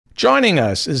Joining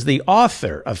us is the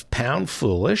author of Pound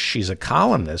Foolish. She's a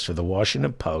columnist for the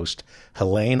Washington Post,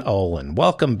 Helaine Olen.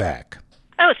 Welcome back.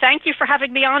 Oh, thank you for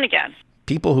having me on again.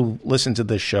 People who listen to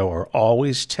this show are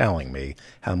always telling me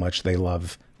how much they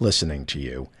love listening to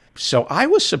you. So I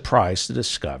was surprised to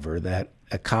discover that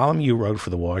a column you wrote for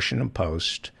the Washington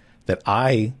Post that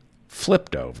I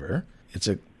flipped over, it's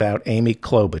about Amy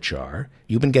Klobuchar.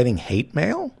 You've been getting hate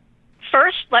mail?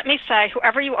 First, let me say,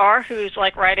 whoever you are who's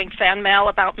writing fan mail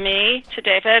about me to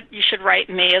David, you should write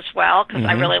me as well, because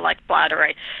I really like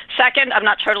flattery. Second, I'm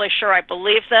not totally sure I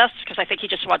believe this, because I think he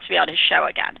just wants to be on his show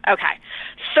again. Okay.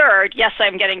 Third, yes,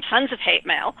 I'm getting tons of hate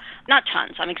mail. Not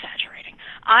tons, I'm exaggerating.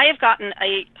 I have gotten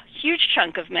a huge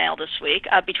chunk of mail this week,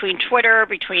 between Twitter,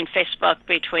 between Facebook,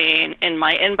 in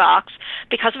my inbox,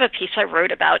 because of a piece I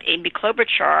wrote about Amy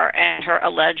Klobuchar and her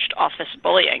alleged office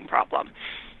bullying problem.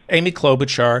 Amy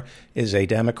Klobuchar is a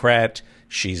Democrat.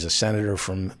 She's a senator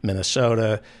from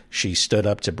Minnesota. She stood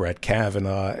up to Brett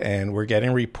Kavanaugh, and we're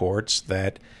getting reports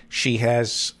that she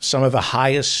has some of the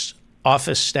highest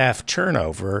office staff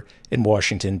turnover in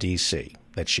Washington, D.C.,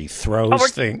 that she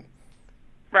throws things.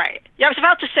 Right. Yeah, I was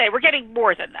about to say, we're getting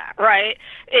more than that, right?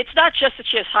 It's not just that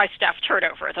she has high staff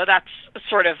turnover, though that's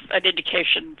sort of an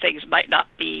indication things might not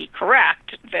be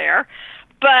correct there.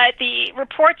 But the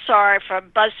reports are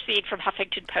from BuzzFeed, from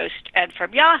Huffington Post, and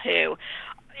from Yahoo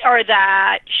are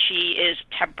that she is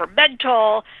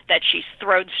temperamental, that she's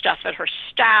thrown stuff at her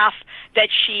staff, that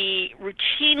she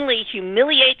routinely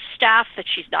humiliates staff that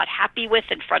she's not happy with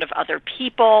in front of other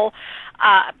people,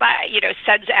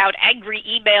 sends out angry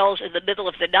emails in the middle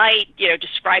of the night,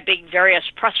 describing various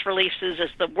press releases as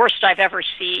the worst I've ever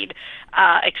seen,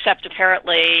 except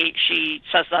apparently she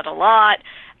says that a lot.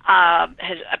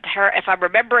 If I'm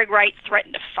remembering right,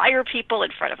 threatened to fire people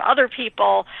in front of other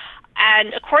people.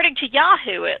 And according to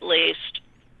Yahoo, at least,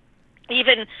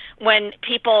 even when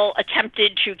people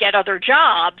attempted to get other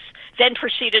jobs, then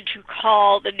proceeded to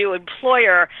call the new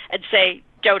employer and say,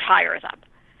 don't hire them.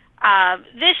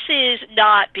 This is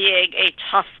not being a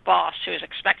tough boss who is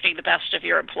expecting the best of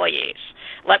your employees.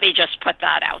 Let me just put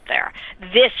that out there.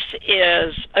 This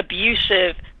is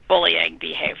abusive bullying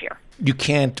behavior. You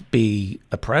can't be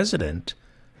a president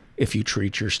if you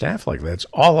treat your staff like that. It's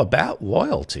all about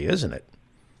loyalty, isn't it?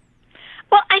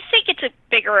 Well, I think it's a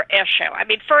bigger issue. I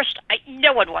mean, first,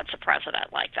 no one wants a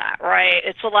president like that, right?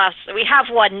 It's the last. We have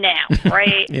one now,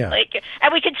 right? Yeah.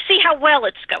 And we can see how well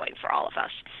it's going for all of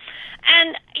us.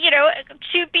 And,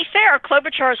 to be fair,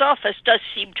 Klobuchar's office does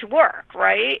seem to work,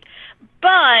 right? But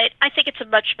I think it's a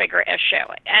much bigger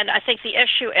issue. And I think the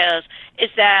issue is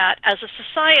that as a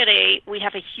society, we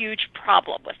have a huge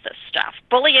problem with this stuff.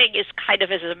 Bullying is kind of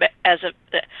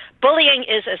bullying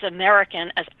is as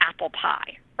American as apple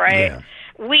pie, right? Yeah.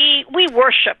 We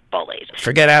worship bullies.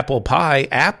 Forget apple pie.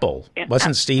 Apple.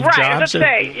 Wasn't Steve Jobs?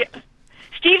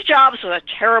 Steve Jobs was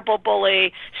a terrible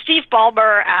bully. Steve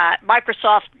Ballmer at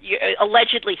Microsoft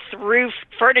allegedly threw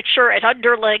furniture at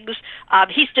underlings.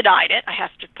 He's denied it. I have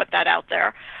to put that out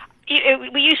there.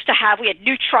 We had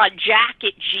Neutron Jack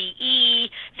at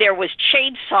GE. There was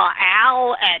Chainsaw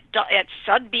Al at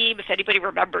Sunbeam, if anybody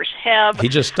remembers him. He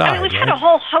just died. We've had a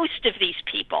whole host of these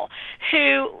people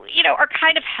who, are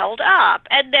kind of held up,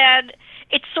 and then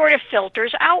it sort of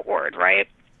filters outward, right?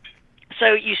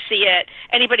 So you see it.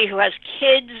 Anybody who has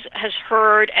kids has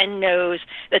heard and knows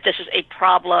that this is a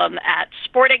problem at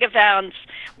sporting events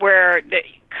where the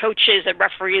coaches and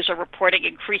referees are reporting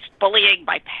increased bullying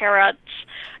by parents.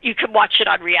 You can watch it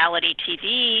on reality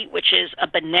TV, which is a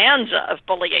bonanza of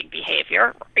bullying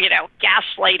behavior,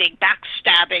 gaslighting,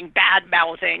 backstabbing,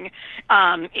 bad-mouthing,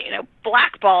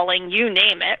 blackballing, you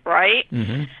name it, right?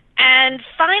 Mm-hmm. And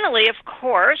finally, of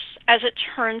course, as it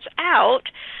turns out,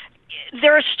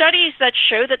 there are studies that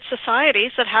show that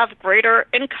societies that have greater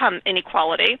income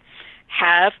inequality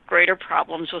have greater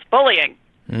problems with bullying.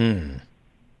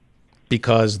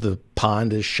 Because the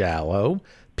pond is shallow,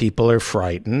 people are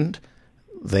frightened,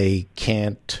 they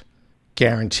can't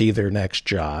guarantee their next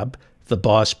job. The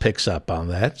boss picks up on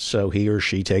that, so he or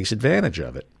she takes advantage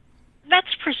of it.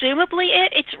 That's presumably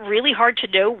it. It's really hard to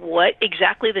know what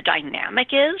exactly the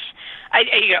dynamic is.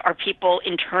 Are people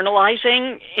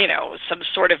internalizing, some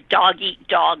sort of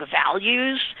dog-eat-dog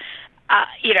values?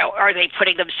 Are they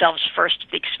putting themselves first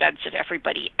at the expense of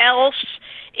everybody else?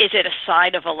 Is it a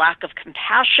sign of a lack of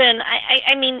compassion?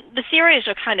 I mean, the theories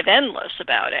are kind of endless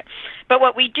about it. But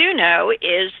what we do know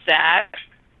is that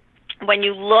when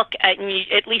you look at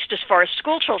least as far as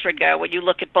school children go, when you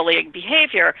look at bullying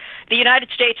behavior, the United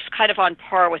States is kind of on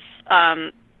par with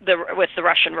the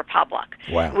Russian Republic.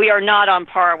 Wow. We are not on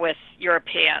par with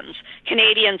Europeans.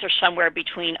 Canadians are somewhere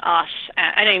between us,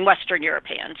 Western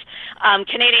Europeans.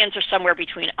 Canadians are somewhere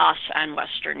between us and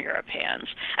Western Europeans.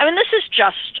 I mean, this is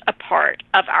just a part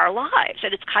of our lives,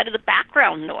 and it's kind of the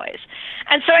background noise.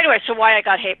 And so anyway, so why I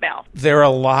got hate mail. There are a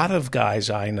lot of guys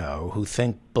I know who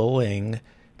think bullying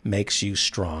makes you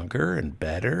stronger and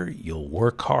better. You'll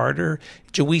work harder.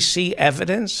 Do we see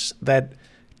evidence that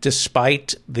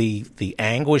despite the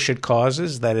anguish it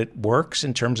causes, that it works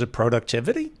in terms of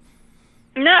productivity?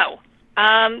 No.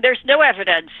 There's no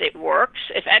evidence it works.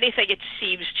 If anything, it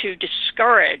seems to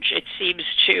discourage. It seems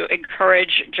to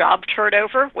encourage job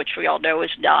turnover, which we all know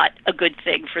is not a good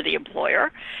thing for the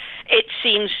employer. It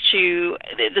seems to,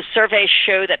 the surveys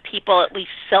show that people at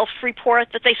least self-report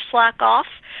that they slack off,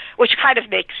 which kind of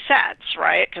makes sense,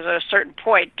 right? Because at a certain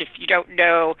point, if you don't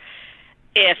know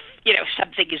if,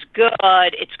 something is good,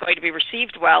 it's going to be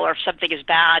received well, or if something is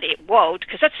bad, it won't.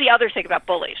 Because that's the other thing about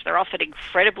bullies. They're often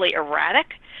incredibly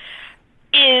erratic,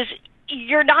 is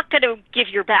you're not going to give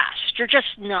your best. You're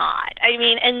just not. I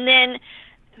mean, and then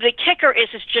the kicker is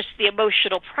it's just the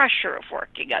emotional pressure of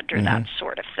working under that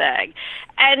sort of thing.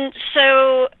 And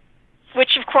so,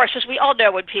 which of course, as we all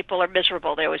know, when people are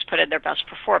miserable, they always put in their best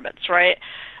performance, right?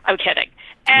 I'm kidding.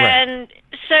 And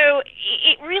so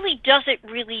it really doesn't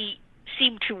really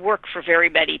seem to work for very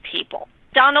many people.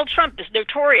 Donald Trump is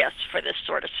notorious for this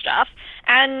sort of stuff,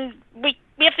 and we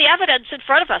have the evidence in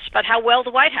front of us about how well the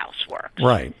White House works.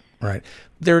 Right.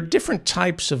 There are different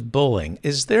types of bullying.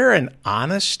 Is there an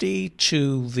honesty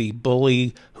to the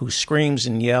bully who screams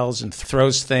and yells and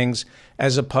throws things,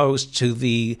 as opposed to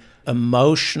the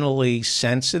emotionally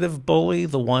sensitive bully,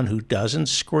 the one who doesn't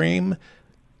scream,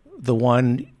 the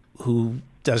one who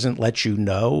doesn't let you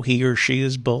know he or she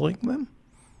is bullying them?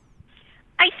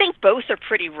 I think both are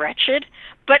pretty wretched,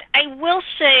 but I will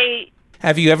say...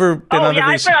 Have you ever been on the...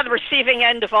 I've been on the receiving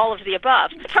end of all of the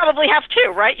above. You probably have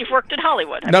too, right? You've worked in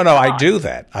Hollywood. No, I do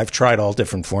that. I've tried all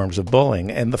different forms of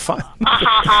bullying, and the fun...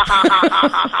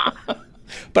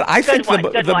 But I think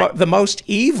the most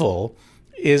evil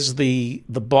is the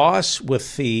boss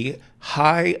with the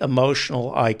high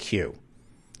emotional IQ,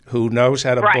 who knows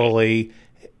how to bully,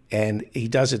 and he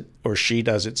does it, or she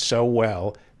does it so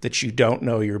well that you don't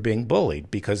know you're being bullied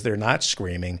because they're not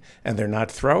screaming and they're not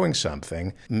throwing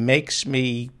something. Makes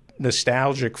me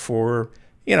nostalgic for,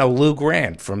 Lou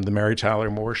Grant from the Mary Tyler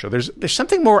Moore Show. There's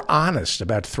something more honest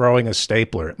about throwing a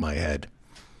stapler at my head.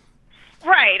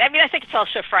 Right. I mean, I think it's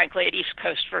also, frankly, an East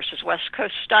Coast versus West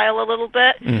Coast style a little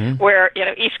bit, where,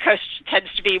 East Coast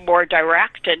tends to be more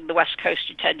direct, and the West Coast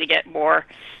you tend to get more,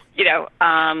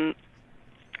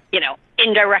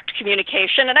 indirect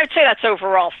communication. And I would say that's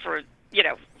overall for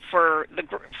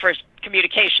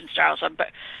communication styles, but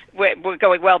we're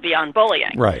going well beyond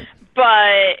bullying. Right.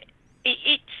 But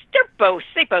they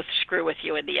both screw with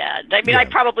you in the end. I mean, I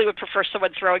probably would prefer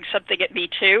someone throwing something at me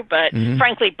too, but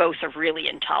frankly, both are really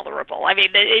intolerable. I mean,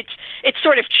 it's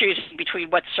sort of choosing between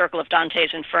what circle of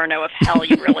Dante's Inferno of hell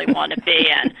you really want to be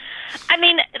in. I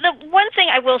mean, the one thing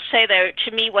I will say, though,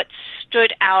 to me, what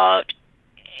stood out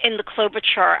in the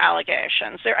Klobuchar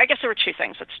allegations, I guess there were two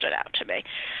things that stood out to me.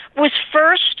 Was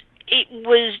first, it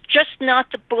was just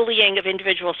not the bullying of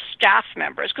individual staff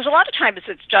members, because a lot of times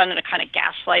it's done in a kind of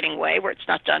gaslighting way where it's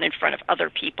not done in front of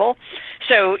other people.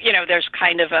 So, there's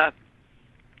kind of a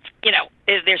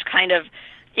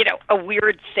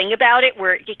weird thing about it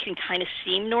where it can kind of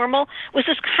seem normal, was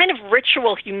this kind of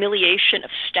ritual humiliation of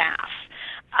staff.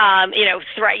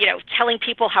 Telling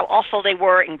people how awful they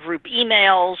were in group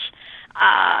emails.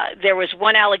 There was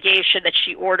one allegation that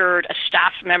she ordered a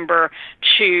staff member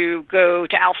to go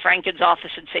to Al Franken's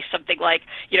office and say something like,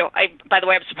 by the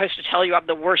way, I'm supposed to tell you I'm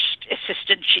the worst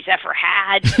assistant she's ever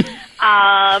had.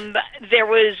 There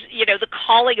was, the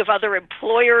calling of other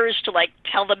employers to,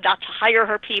 tell them not to hire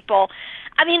her people.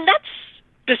 I mean, that's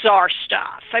bizarre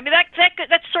stuff. I mean,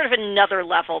 that's sort of another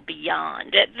level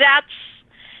beyond it.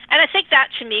 And I think that,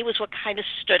 to me, was what kind of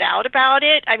stood out about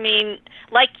it. I mean,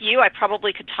 like you, I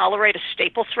probably could tolerate a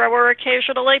staple thrower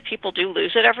occasionally. People do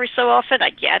lose it every so often.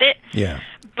 I get it. Yeah.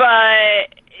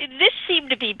 But this seemed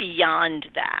to be beyond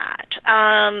that.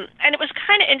 And it was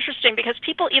kind of interesting because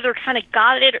people either kind of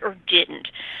got it or didn't.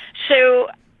 So,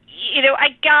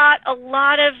 I got a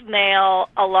lot of mail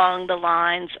along the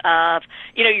lines of,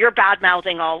 you're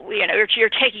bad-mouthing you're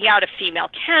taking out a female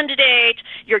candidate,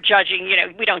 you're judging,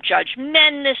 we don't judge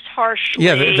men this harshly.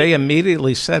 Yeah, they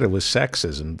immediately said it was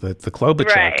sexism. The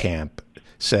Klobuchar camp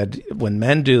said when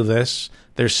men do this,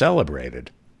 they're celebrated.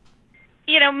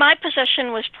 my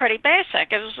position was pretty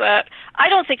basic. It was that I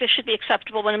don't think it should be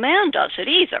acceptable when a man does it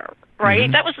either, right?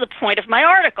 Mm-hmm. That was the point of my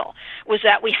article, was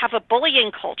that we have a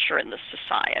bullying culture in this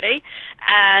society,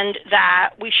 and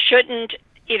that we shouldn't,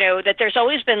 that there's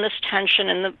always been this tension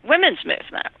in the women's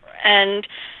movement, and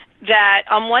that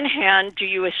on one hand, do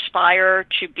you aspire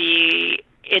to be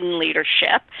in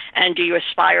leadership, and do you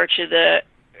aspire to the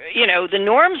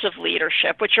norms of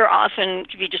leadership, which are often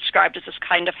to be described as this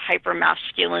kind of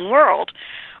hyper-masculine world,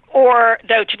 or,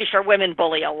 though, to be fair, women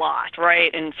bully a lot,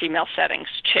 right, in female settings,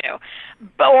 too.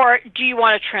 Or do you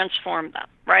want to transform them,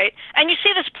 right? And you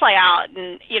see this play out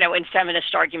in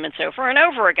feminist arguments over and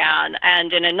over again,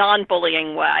 and in a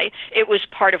non-bullying way. It was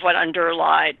part of what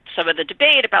underlied some of the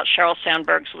debate about Sheryl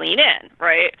Sandberg's Lean In,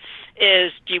 right,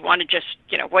 is do you want to just,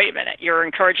 wait a minute, you're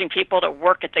encouraging people to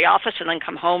work at the office and then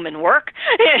come home and work?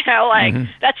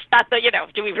 That's not the,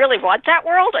 do we really want that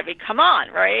world? I mean, come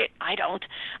on, right? I don't.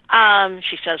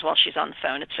 She says while she's on the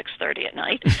phone at 6:30 at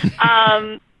night.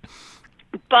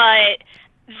 But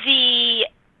the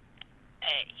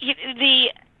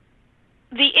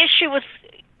issue with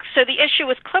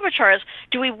Klobuchar is,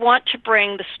 do we want to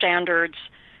bring the standards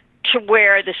to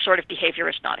where this sort of behavior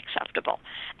is not acceptable?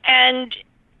 And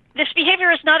this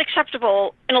behavior is not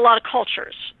acceptable in a lot of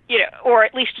cultures, or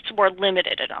at least it's more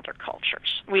limited in other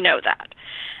cultures. We know that.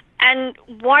 And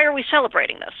why are we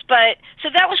celebrating this? But so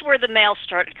that was where the male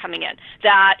started coming in,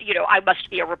 that, I must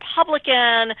be a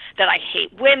Republican, that I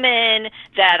hate women,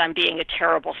 that I'm being a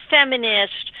terrible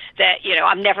feminist, that,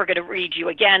 I'm never going to read you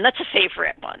again. That's a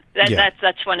favorite one.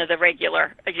 That's one of the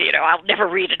regular, I'll never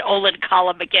read an Olen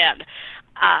column again.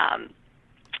 And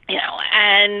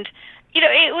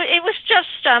it was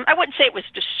just, I wouldn't say it was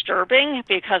disturbing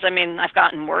because, I've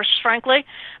gotten worse, frankly,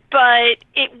 but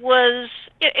it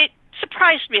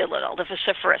surprised me a little, the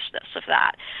vociferousness of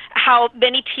that, how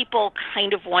many people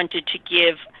kind of wanted to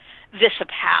give this a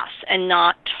pass and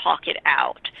not talk it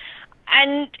out.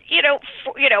 And,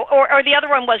 or the other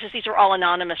one was, these are all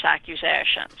anonymous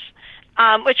accusations,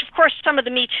 which, of course, some of the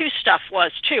Me Too stuff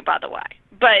was, too, by the way.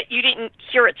 But you didn't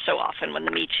hear it so often when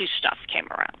the Me Too stuff came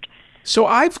around. So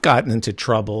I've gotten into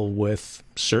trouble with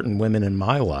certain women in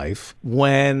my life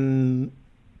when,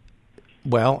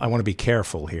 well, I want to be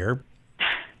careful here.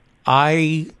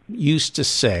 I used to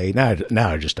say, now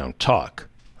I just don't talk.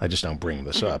 I just don't bring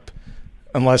this up.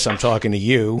 Unless I'm talking to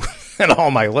you and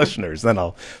all my listeners,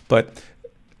 but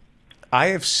I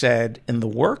have said in the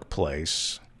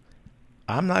workplace,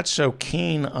 I'm not so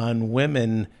keen on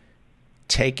women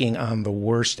taking on the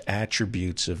worst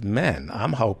attributes of men.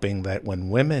 I'm hoping that when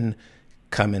women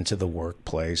come into the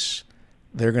workplace,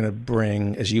 they're going to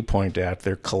bring, as you point out,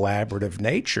 their collaborative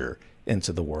nature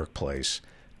into the workplace.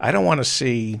 I don't want to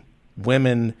see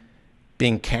women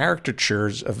being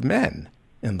caricatures of men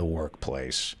in the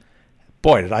workplace.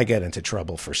 Boy, did I get into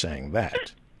trouble for saying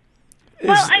that.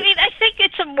 Well, I think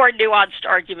it's a more nuanced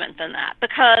argument than that,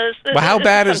 because how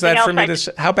bad is that for me to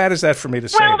say? How bad is that for me to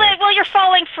say? Well, you're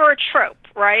falling for a trope,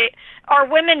 right? Are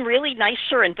women really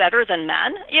nicer and better than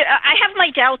men? I have my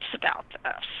doubts about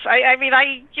this. I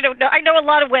know a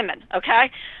lot of women.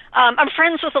 Okay, I'm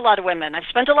friends with a lot of women. I've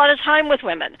spent a lot of time with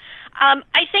women.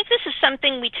 I think this is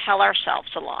something we tell ourselves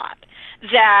a lot,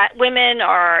 that women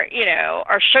are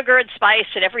sugar and spice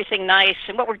and everything nice.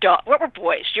 And what were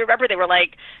boys? Do you remember they were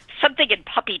like something in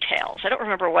puppy tails? I don't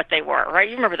remember what they were, right?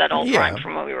 You remember that old rhyme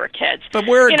from when we were kids. But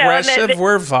we're aggressive,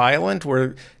 we're violent,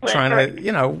 we're trying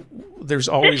to, there's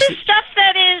always... This is stuff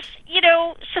that is,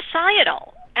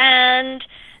 societal. And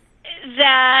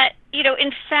that,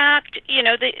 in fact,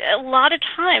 a lot of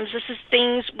times this is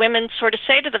things women sort of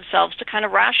say to themselves to kind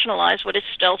of rationalize what is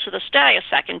still to this day a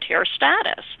second-tier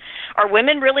status. Are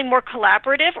women really more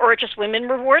collaborative, or are just women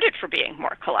rewarded for being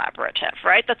more collaborative,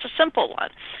 right? That's a simple one.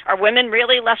 Are women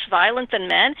really less violent than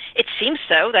men? It seems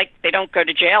so. Like they don't go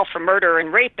to jail for murder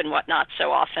and rape and whatnot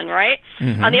so often, right?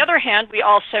 Mm-hmm. On the other hand, we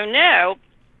also know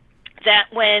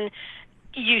that when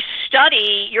you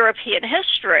study European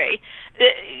history,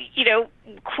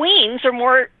 queens are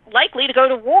more likely to go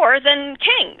to war than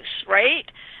kings,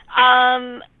 right?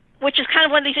 Which is kind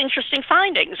of one of these interesting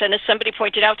findings. And as somebody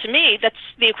pointed out to me, that's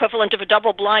the equivalent of a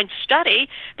double-blind study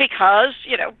because,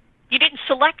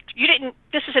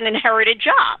 this is an inherited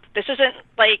job. This isn't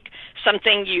like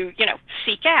something you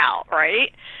seek out,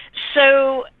 right?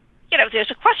 So,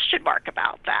 there's a question mark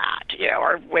about that.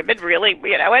 Are women really,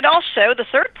 and also the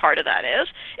third part of that is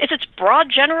it's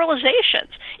broad generalizations.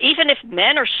 Even if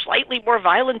men are slightly more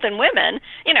violent than women,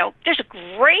 there's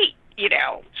a great,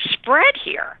 spread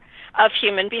here of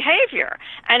human behavior.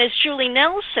 And as Julie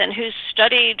Nelson, who's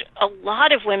studied a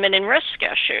lot of women and risk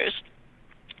issues,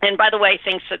 and by the way,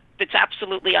 thinks that it's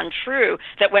absolutely untrue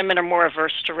that women are more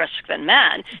averse to risk than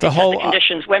men. The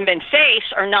conditions women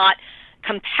face are not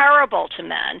comparable to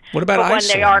men. What about Iceland?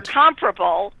 When they are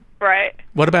comparable, right?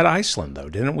 What about Iceland, though?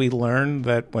 Didn't we learn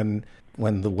that when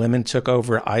the women took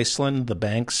over Iceland, the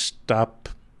banks stopped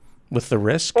with the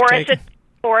risk taking?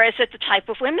 Or is it the type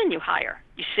of women you hire?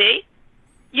 You see?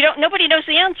 Nobody knows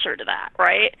the answer to that,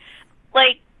 right?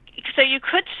 So you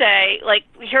could say,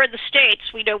 here in the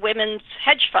States, we know women's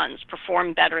hedge funds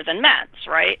perform better than men's,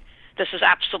 right? This is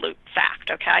absolute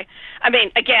fact, okay? I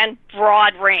mean, again,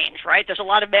 broad range, right? There's a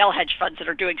lot of male hedge funds that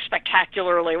are doing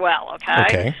spectacularly well, okay?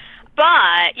 Okay.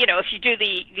 But, if you do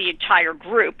the entire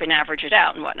group and average it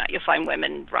out and whatnot, you'll find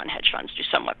women-run hedge funds do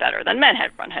somewhat better than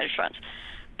men-run hedge funds.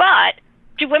 But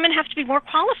do women have to be more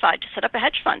qualified to set up a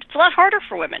hedge fund? It's a lot harder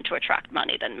for women to attract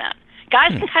money than men.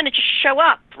 Guys can kind of just show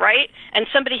up, right? And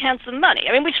somebody hands them money.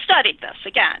 I mean, we've studied this,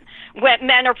 again. When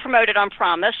men are promoted on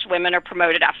promise, women are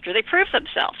promoted after they prove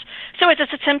themselves. So is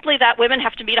it simply that women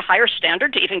have to meet a higher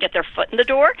standard to even get their foot in the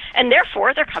door, and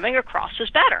therefore they're coming across as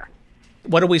better?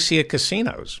 What do we see at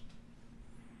casinos?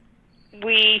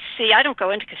 I don't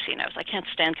go into casinos. I can't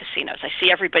stand casinos. I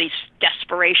see everybody's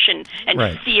desperation and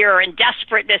right. fear and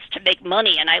desperateness to make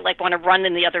money, and I want to run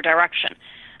in the other direction.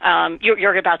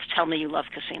 You're about to tell me you love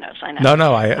casinos. I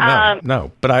know.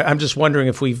 No. But I'm just wondering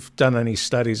if we've done any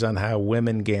studies on how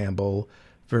women gamble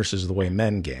versus the way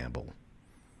men gamble.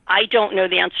 I don't know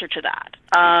the answer to that.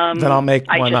 Then I'll make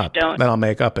one up. Don't. Then I'll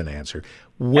make up an answer.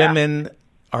 Women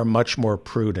are much more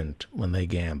prudent when they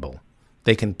gamble.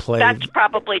 They can play. That's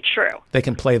probably true. They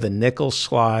can play the nickel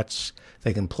slots.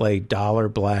 They can play dollar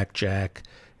blackjack,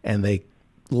 and they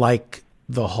like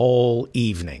the whole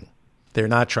evening. They're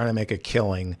not trying to make a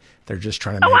killing. They're just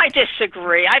trying to make... I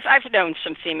disagree. I've known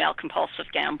some female compulsive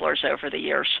gamblers over the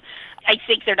years. I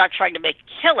think they're not trying to make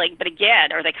a killing, but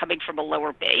again, are they coming from a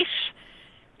lower base?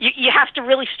 You have to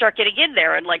really start getting in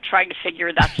there and trying to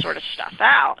figure that sort of stuff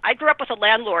out. I grew up with a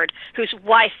landlord whose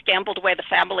wife gambled away the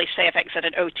family savings at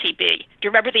an OTB. Do you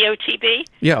remember the OTB?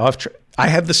 Yeah, I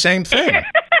had the same thing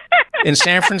in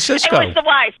San Francisco. It was the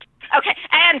wife. Okay,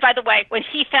 and by the way, when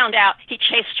he found out, he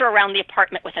chased her around the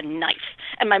apartment with a knife,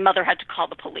 and my mother had to call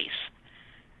the police.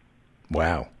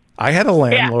 Wow. I had a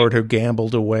landlord who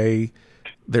gambled away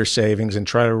their savings and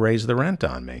tried to raise the rent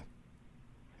on me.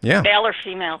 Yeah. Male or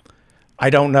female? I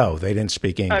don't know. They didn't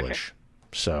speak English.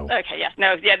 Okay. So. Okay, yeah.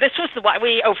 No, yeah, this was the one.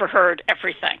 We overheard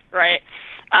everything, right?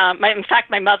 In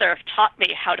fact, my mother taught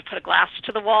me how to put a glass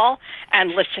to the wall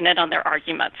and listen in on their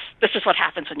arguments. This is what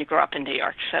happens when you grow up in New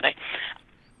York City.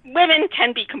 Women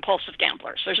can be compulsive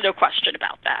gamblers. There's no question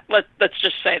about that. Let's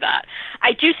just say that.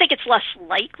 I do think it's less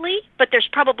likely, but there's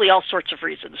probably all sorts of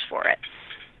reasons for it.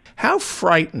 How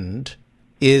frightened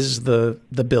is the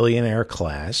billionaire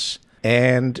class,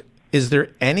 and is there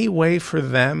any way for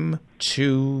them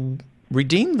to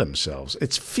redeem themselves?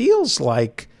 It feels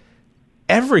like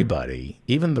everybody,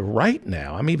 even the right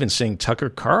now, I'm even seeing Tucker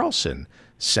Carlson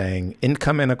saying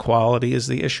income inequality is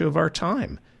the issue of our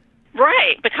time.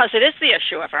 Right, because it is the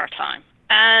issue of our time.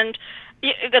 And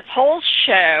the polls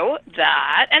show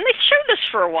that, and they've shown this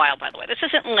for a while, by the way. This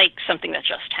isn't something that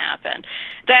just happened.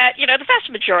 That, the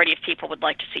vast majority of people would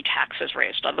like to see taxes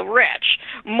raised on the rich.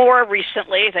 More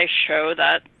recently, they show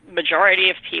that majority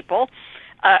of people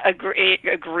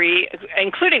agree,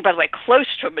 including, by the way, close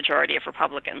to a majority of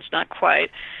Republicans, not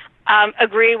quite,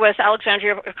 agree with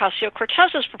Alexandria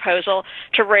Ocasio-Cortez's proposal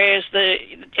to raise the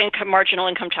marginal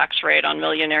income tax rate on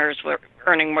millionaires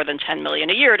earning more than $10 million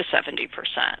a year to 70%.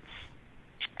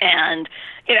 And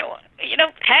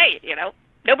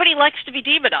nobody likes to be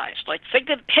demonized.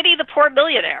 Pity the poor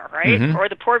millionaire, right? Mm-hmm. Or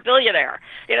the poor billionaire.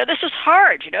 This is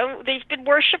hard. They've been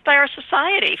worshipped by our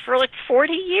society for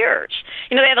 40 years.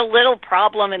 They had a little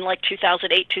problem in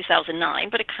 2008, 2009,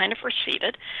 but it kind of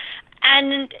receded.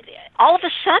 And all of a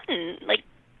sudden,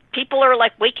 people are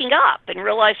waking up and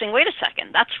realizing, wait a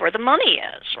second, that's where the money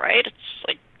is, right? It's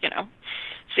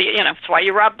it's why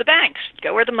you rob the banks.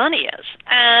 Go where the money is.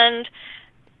 And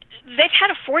they've had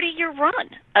a 40-year run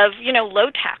of, low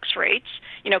tax rates,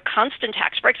 constant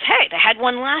tax breaks. Hey, they had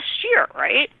one last year,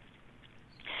 right?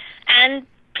 And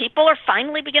people are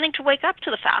finally beginning to wake up to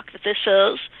the fact that this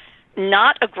is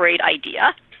not a great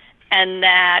idea, and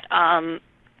that,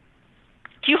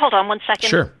 do you hold on one second?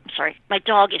 Sure. I'm sorry. My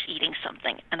dog is eating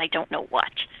something, and I don't know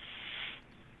what.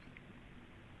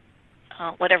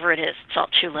 Whatever it is, it's all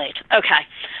too late. Okay.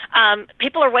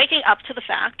 People are waking up to the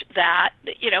fact that,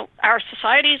 our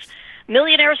society's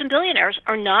millionaires and billionaires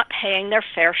are not paying their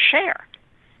fair share.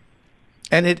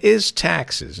 And it is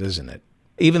taxes, isn't it?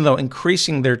 Even though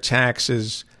increasing their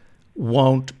taxes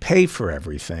won't pay for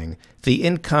everything. The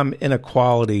income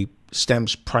inequality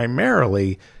stems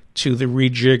primarily to the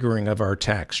rejiggering of our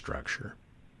tax structure.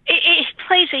 It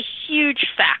plays a huge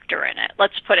factor in it.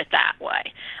 Let's put it that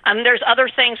way. There's other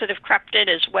things that have crept in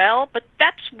as well, but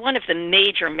that's one of the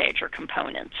major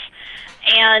components.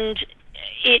 And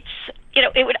it's,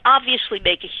 it would obviously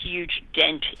make a huge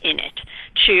dent in it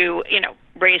to,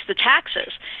 raise the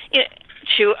taxes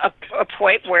to a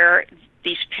point where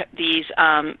these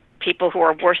people who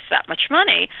are worth that much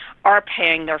money are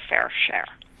paying their fair share.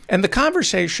 And the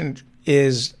conversation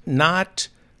is not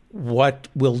what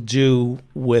we'll do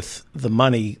with the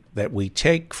money that we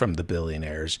take from the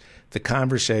billionaires. The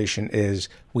conversation is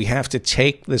we have to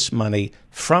take this money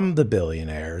from the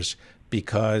billionaires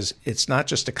because it's not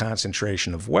just a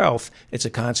concentration of wealth, it's a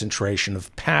concentration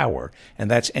of power,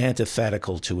 and that's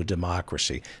antithetical to a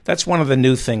democracy. That's one of the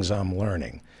new things I'm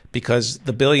learning, because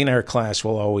the billionaire class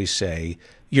will always say,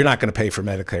 you're not going to pay for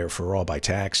Medicare for all by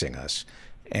taxing us.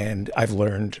 And I've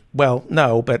learned, well,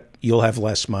 no, but you'll have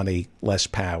less money, less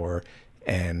power,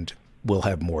 and we'll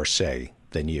have more say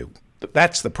than you.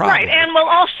 That's the problem. Right, and we'll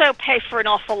also pay for an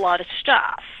awful lot of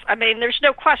stuff. I mean, there's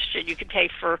no question you can pay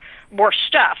for more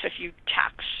stuff if you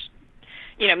tax,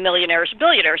 millionaires and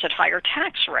billionaires at higher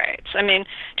tax rates. I mean,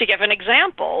 to give an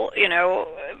example,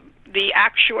 the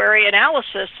actuary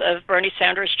analysis of Bernie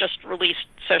Sanders' just released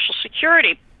Social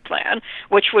Security plan,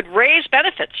 which would raise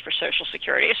benefits for Social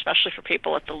Security, especially for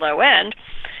people at the low end,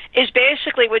 is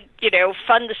basically would,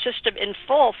 fund the system in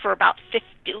full for about a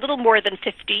little more than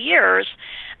 50 years.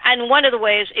 And one of the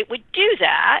ways it would do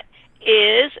that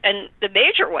is, and the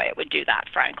major way it would do that,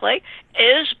 frankly,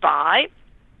 is by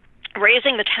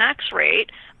raising the tax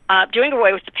rate, doing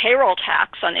away with the payroll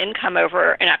tax on income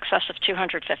over in excess of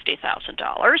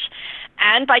 $250,000,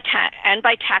 and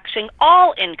by taxing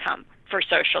all income for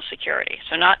Social Security.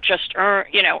 So not just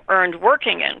earned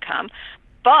working income,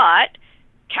 but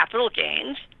capital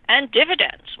gains and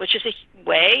dividends, which is a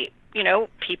way,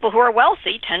 people who are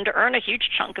wealthy tend to earn a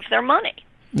huge chunk of their money.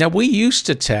 Now, we used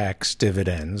to tax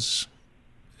dividends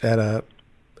at a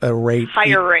rate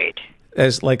higher rate,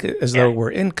 as though it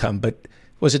were income. But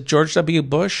was it George W.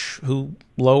 Bush who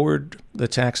lowered the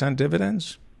tax on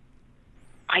dividends?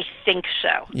 I think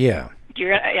so. Yeah.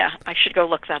 I should go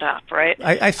look that up, right?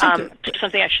 I think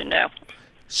something I should know.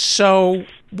 So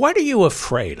what are you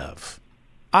afraid of?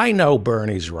 I know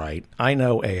Bernie's right. I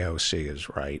know AOC is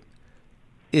right.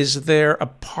 Is there a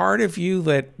part of you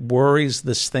that worries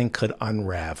this thing could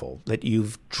unravel, that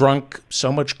you've drunk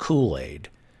so much Kool-Aid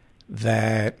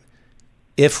that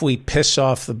if we piss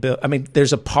off the bill,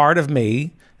 there's a part of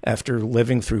me, after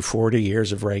living through 40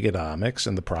 years of Reaganomics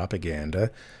and the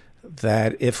propaganda,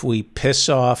 that if we piss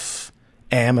off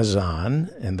Amazon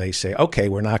and they say, okay,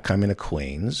 we're not coming to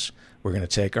Queens, we're going to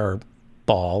take our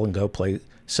ball and go play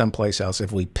someplace else.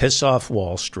 If we piss off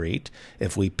Wall Street,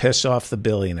 if we piss off the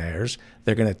billionaires,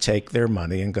 they're going to take their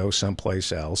money and go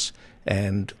someplace else,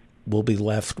 and we'll be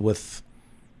left with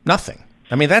nothing.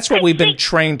 That's what we've been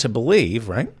trained to believe,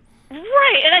 right?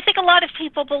 Right, and I think a lot of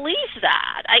people believe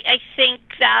that. I think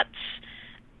that's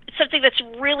something that's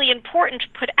really important to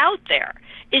put out there,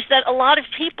 is that a lot of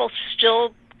people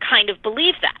still kind of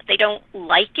believe that. They don't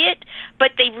like it,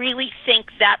 but they really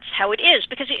think that's how it is.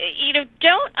 Because,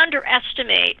 don't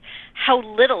underestimate how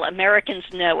little Americans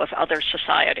know of other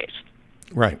societies.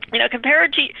 Right.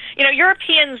 Compared to,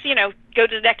 Europeans, go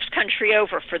to the next country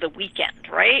over for the weekend,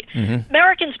 right? Mm-hmm.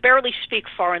 Americans barely speak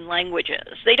foreign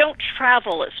languages. They don't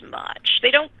travel as much.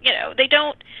 We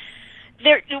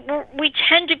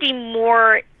tend to be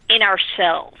more in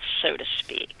ourselves, so to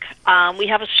speak. We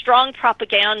have a strong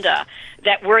propaganda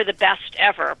that we're the best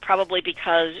ever, probably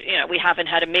because, we haven't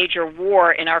had a major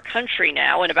war in our country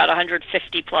now in about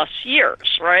 150 plus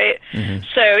years, right? Mm-hmm.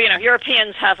 So,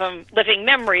 Europeans have a living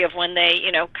memory of when they,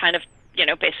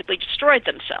 basically destroyed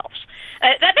themselves.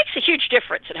 That makes a huge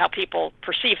difference in how people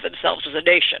perceive themselves as a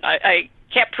nation. I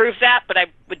can't prove that, but I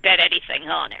would bet anything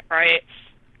on it, right?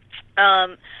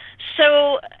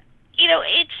 So,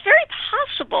 it's very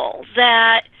possible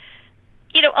that,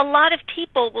 a lot of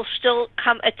people will still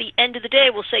come at the end of the day,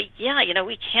 will say,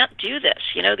 we can't do this.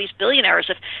 These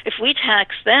billionaires, if we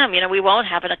tax them, we won't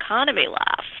have an economy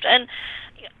left. And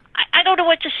I don't know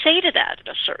what to say to that at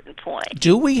a certain point.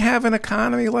 Do we have an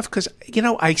economy left? Because,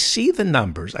 I see the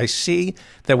numbers. I see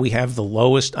that we have the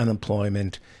lowest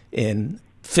unemployment in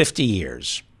 50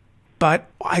 years. But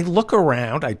I look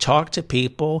around, I talk to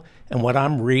people, and what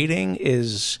I'm reading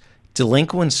is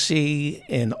delinquency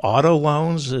in auto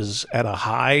loans is at a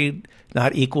high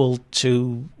not equal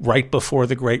to right before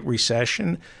the Great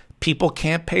Recession. People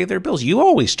can't pay their bills. You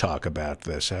always talk about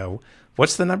this.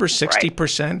 What's the number,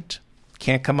 60%?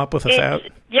 Can't come up with $1,000?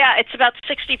 Yeah, it's about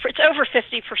 60. It's over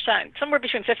 50%. Somewhere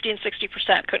between 50 and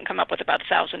 60% couldn't come up with about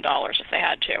 $1,000 if they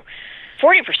had to.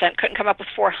 40% couldn't come up with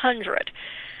 $400.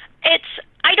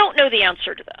 I don't know the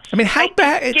answer to this. I mean, how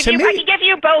bad? I can give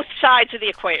you both sides of the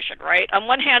equation, right? On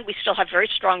one hand, we still have very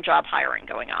strong job hiring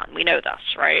going on. We know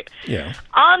this, right? Yeah.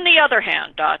 On the other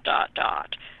hand,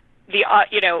 the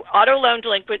auto loan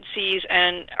delinquencies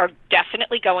are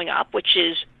definitely going up, which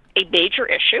is a major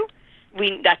issue.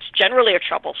 That's generally a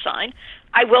trouble sign.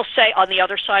 I will say on the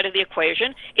other side of the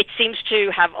equation, it seems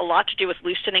to have a lot to do with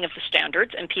loosening of the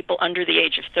standards and people under the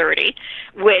age of 30,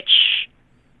 which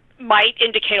might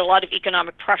indicate a lot of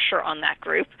economic pressure on that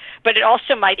group, but it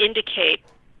also might indicate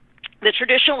the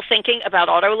traditional thinking about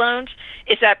auto loans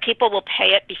is that people will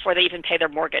pay it before they even pay their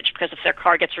mortgage, because if their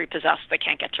car gets repossessed, they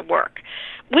can't get to work.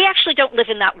 We actually don't live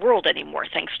in that world anymore,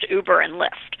 thanks to Uber and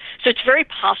Lyft. So it's very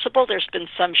possible there's been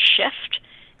some shift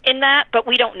in that, but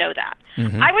we don't know that.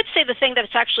 Mm-hmm. I would say the thing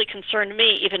that's actually concerned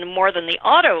me even more than the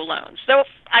auto loans, though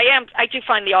I do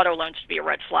find the auto loans to be a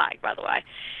red flag, by the way,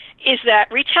 is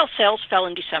that retail sales fell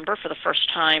in December for the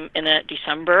first time in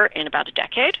December in about a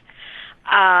decade.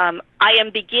 I am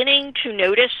beginning to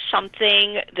notice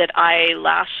something that I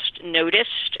last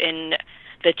noticed in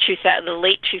the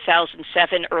late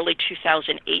 2007, early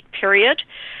 2008 period,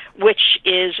 which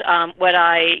is what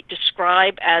I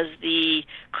describe as the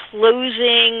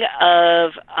closing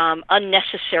of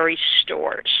unnecessary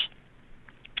stores.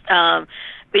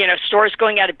 Stores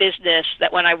going out of business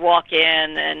that when I walk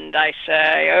in and I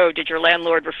say, "Oh, did your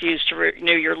landlord refuse to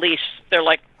renew your lease?" They're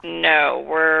like, "No,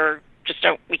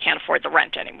 we can't afford the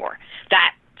rent anymore."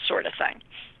 That sort of thing.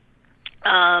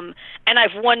 And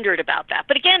I've wondered about that.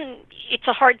 But again, it's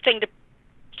a hard thing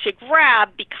to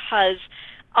grab because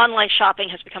online shopping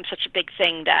has become such a big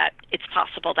thing that it's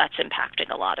possible that's impacting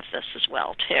a lot of this as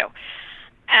well, too.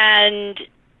 And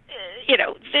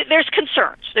there's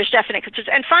concerns. There's definite concerns.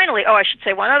 And finally, I should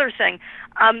say one other thing.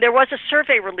 There was a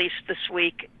survey released this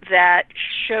week that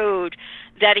showed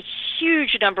that a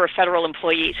huge number of federal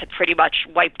employees had pretty much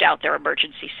wiped out their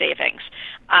emergency savings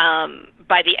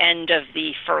by the end of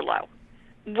the furlough,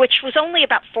 which was only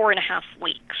about 4.5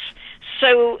 weeks.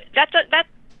 So that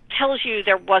tells you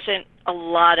there wasn't a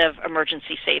lot of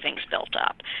emergency savings built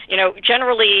up.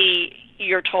 Generally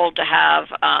you're told to have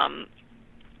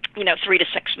 3 to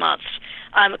 6 months.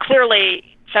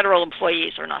 Clearly, federal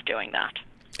employees are not doing that.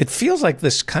 It feels like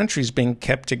this country's being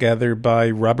kept together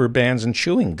by rubber bands and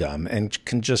chewing gum and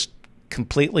can just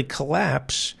completely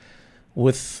collapse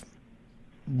with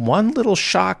one little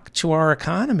shock to our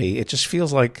economy. It just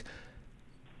feels like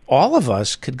all of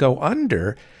us could go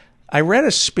under. I read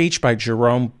a speech by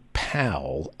Jerome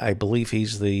Powell. I believe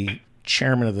he's the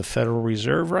chairman of the Federal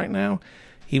Reserve right now.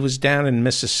 He was down in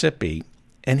Mississippi,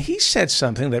 and he said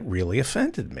something that really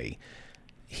offended me.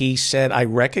 He said, "I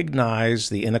recognize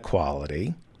the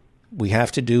inequality. We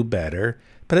have to do better,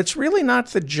 but it's really not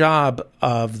the job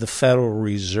of the Federal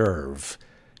Reserve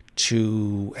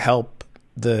to help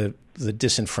the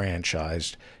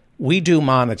disenfranchised. We do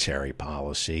monetary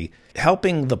policy.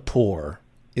 Helping the poor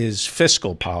is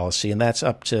fiscal policy, and that's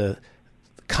up to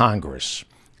Congress."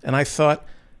 And I thought,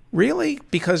 really?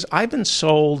 Because I've been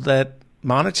sold that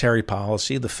monetary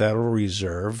policy, the Federal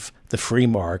Reserve, the free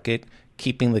market,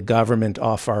 keeping the government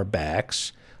off our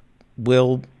backs,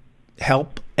 will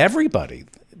help everybody.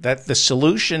 That the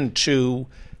solution to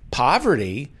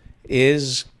poverty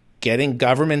is getting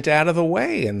government out of the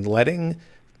way and letting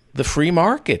the free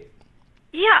market.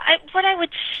 Yeah, what I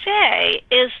would say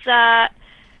is that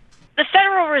the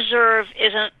Federal Reserve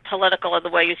isn't political in the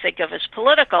way you think of as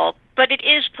political, but it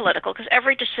is political because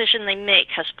every decision they make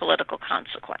has political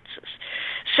consequences.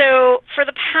 So for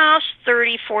the past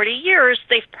 30, 40 years,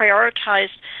 they've prioritized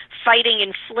fighting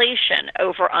inflation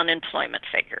over unemployment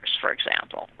figures, for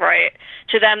example, right?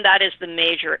 To them, that is the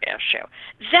major issue.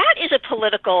 That is a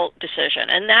political decision,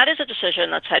 and that is a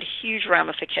decision that's had huge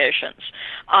ramifications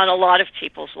on a lot of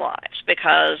people's lives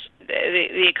because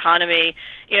the economy,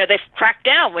 they've cracked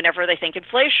down whenever they think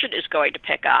inflation is going to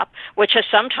pick up, which has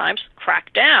sometimes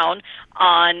cracked down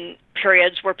on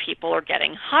periods where people are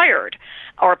getting hired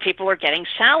or people are getting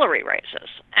salary raises.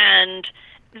 And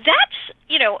that's,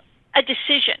 a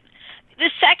decision. The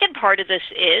second part of this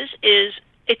is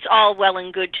it's all well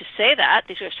and good to say that.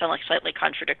 These are sound like slightly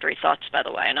contradictory thoughts, by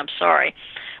the way, and I'm sorry.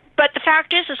 But the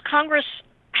fact is Congress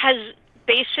has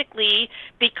basically,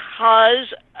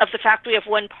 because of the fact we have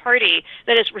one party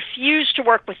that has refused to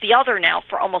work with the other now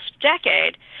for almost a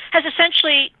decade, has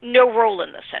essentially no role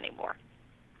in this anymore.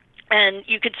 And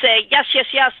you could say, yes,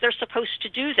 they're supposed to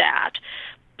do that.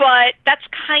 But that's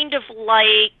kind of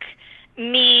like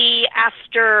me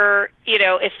after,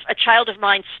 if a child of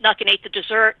mine snuck and ate the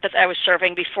dessert that I was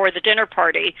serving before the dinner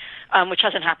party, which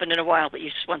hasn't happened in a while, but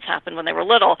used to once happened when they were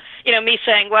little, me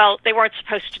saying, well, they weren't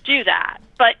supposed to do that.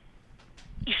 But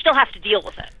you still have to deal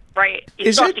with it, right?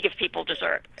 You still have to give people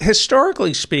dessert.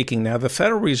 Historically speaking, now the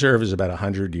Federal Reserve is about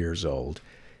 100 years old.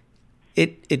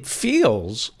 It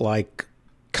feels like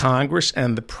Congress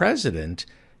and the president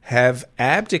have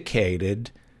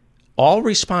abdicated all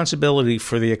responsibility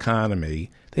for the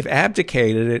economy. They've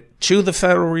abdicated it to the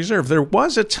Federal Reserve. There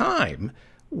was a time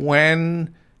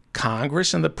when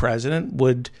Congress and the president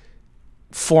would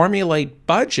formulate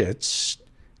budgets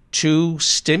to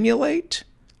stimulate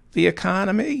the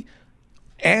economy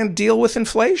and deal with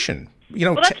inflation.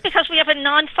 Well, that's because we have a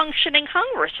non-functioning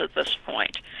Congress at this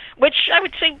point, which I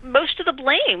would say most of the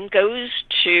blame goes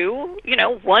to,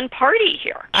 one party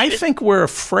here. I think we're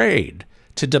afraid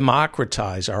to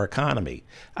democratize our economy.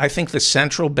 I think the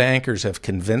central bankers have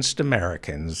convinced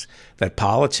Americans that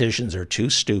politicians are too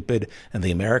stupid and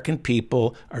the American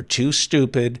people are too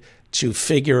stupid to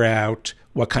figure out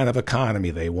what kind of economy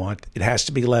they want. It has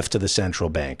to be left to the central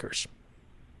bankers.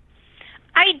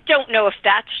 I don't know if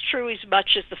that's true as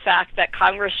much as the fact that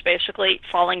Congress basically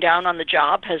falling down on the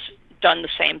job has done the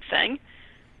same thing.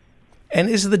 And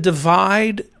is the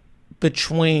divide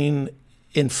between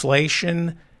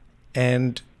inflation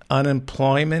and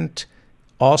unemployment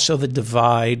also the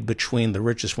divide between the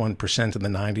richest 1% and the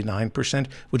 99%?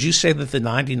 Would you say that the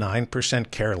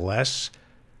 99% care less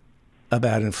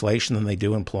about inflation than they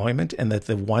do employment, and that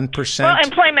the 1%... Well,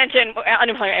 employment and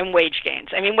unemployment and wage gains.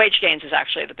 I mean, wage gains is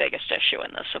actually the biggest issue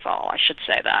in this of all, I should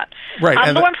say that.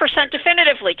 Right. The 1%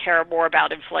 definitively care more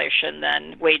about inflation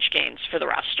than wage gains for the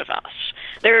rest of us.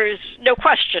 There's no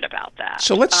question about that.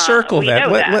 So let's circle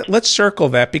that. Let's circle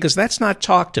that, because that's not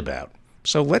talked about.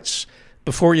 So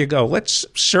before you go, let's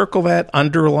circle that,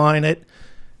 underline it.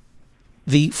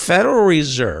 The Federal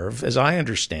Reserve, as I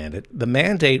understand it, the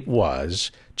mandate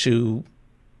was to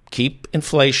keep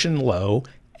inflation low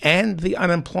and the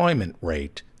unemployment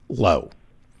rate low.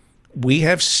 We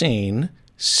have seen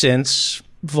since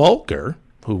Volcker,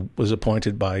 who was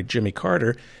appointed by Jimmy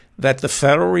Carter, that the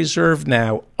Federal Reserve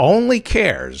now only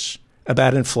cares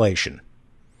about inflation,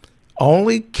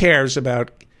 only cares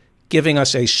about giving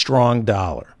us a strong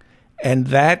dollar. And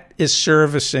that is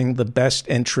servicing the best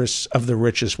interests of the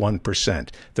richest 1%.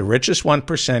 The richest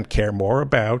 1% care more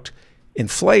about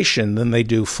inflation than they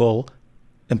do full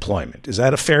employment. Is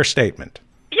that a fair statement?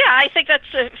 Yeah, I think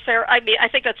that's a fair. I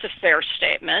think that's a fair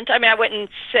statement. I wouldn't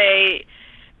say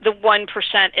the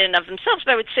 1% in and of themselves,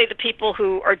 but I would say the people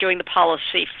who are doing the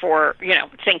policy for,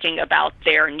 thinking about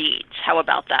their needs. How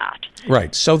about that?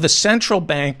 Right. So the central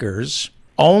bankers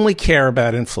only care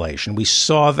about inflation. We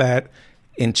saw that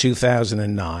in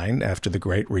 2009, after the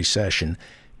Great Recession.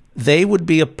 They would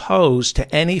be opposed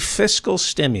to any fiscal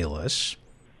stimulus,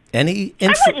 I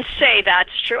wouldn't say that's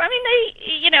true.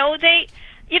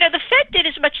 The Fed did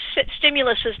as much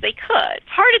stimulus as they could.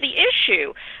 Part of the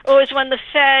issue was when the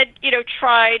Fed,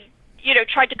 tried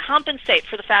to compensate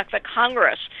for the fact that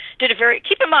Congress did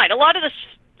keep in mind, a lot of this,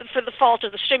 for the fault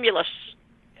of the stimulus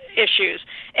issues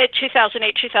in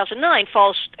 2008, 2009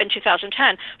 and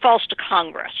 2010 falls to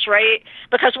Congress, right?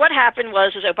 Because what happened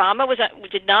was Obama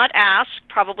did not ask,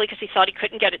 probably because he thought he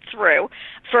couldn't get it through,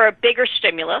 for a bigger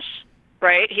stimulus,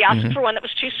 right? He asked for one that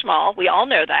was too small. We all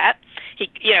know that.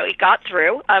 He got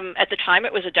through. At the time,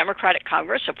 it was a Democratic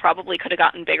Congress, so probably could have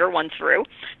gotten bigger one through,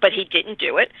 but he didn't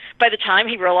do it. By the time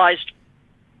he realized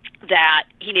that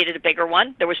he needed a bigger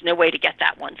one, there was no way to get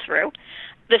that one through.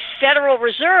 The Federal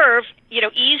Reserve,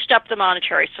 eased up the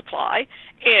monetary supply,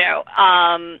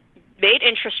 made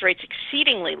interest rates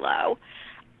exceedingly low,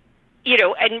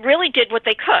 and really did what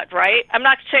they could, right? I'm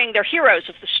not saying they're heroes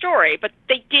of the story, but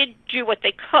they did do what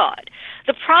they could.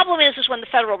 The problem is when the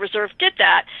Federal Reserve did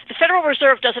that, the Federal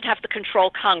Reserve doesn't have the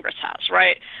control Congress has,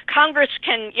 right? Congress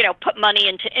can, put money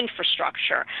into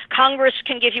infrastructure. Congress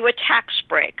can give you a tax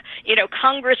break.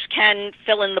 Congress can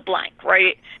fill in the blank,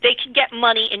 right? They can get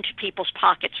money into people's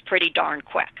pockets pretty darn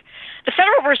quick. The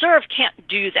Federal Reserve can't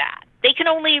do that. They can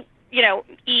only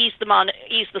ease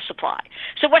the supply.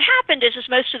 So what happened is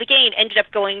most of the gain ended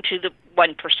up going to the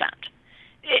 1%.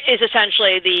 Is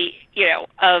essentially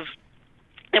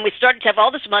and we started to have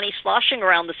all this money sloshing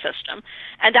around the system,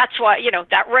 and that's why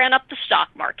that ran up the stock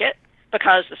market,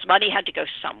 because this money had to go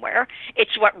somewhere.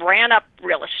 It's what ran up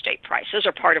real estate prices,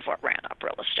 or part of what ran up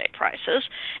real estate prices.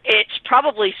 It's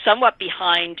probably somewhat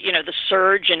behind, the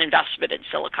surge in investment in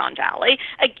Silicon Valley.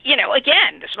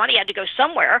 Again, this money had to go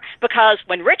somewhere, because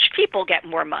when rich people get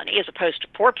more money, as opposed to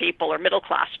poor people or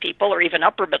middle-class people or even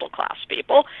upper middle-class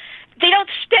people, they don't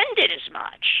spend it as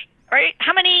much, right?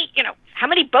 How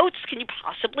many boats can you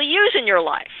possibly use in your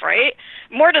life, right?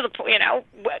 More to the point,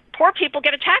 poor people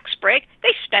get a tax break.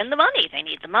 They spend the money. They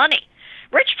need the money.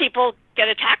 Rich people get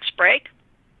a tax break.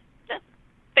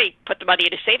 They put the money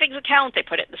in a savings account. They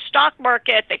put it in the stock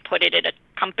market. They put it in a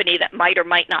company that might or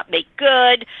might not make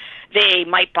good. They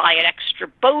might buy an extra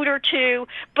boat or two,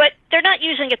 but they're not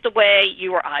using it the way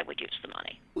you or I would use the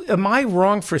money. Am I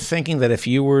wrong for thinking that if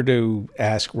you were to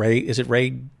ask Ray, is it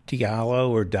Ray Diallo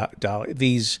or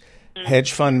these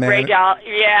hedge fund managers?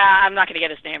 Yeah, I'm not going to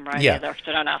get his name right either,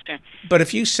 so don't ask him. But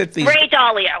if you sit these... Ray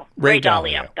Dalio.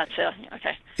 That's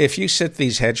okay. If you sit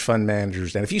these hedge fund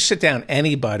managers down, if you sit down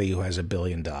anybody who has $1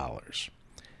 billion,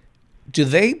 do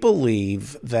they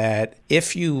believe that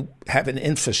if you have an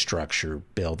infrastructure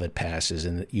bill that passes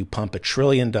and you pump $1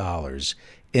 trillion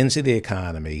into the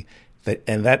economy,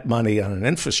 that money on an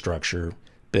infrastructure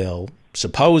bill,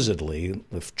 supposedly,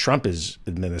 if Trump is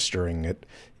administering it,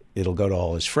 it'll go to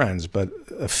all his friends, but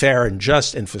a fair and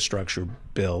just infrastructure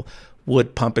bill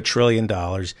would pump $1 trillion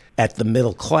at the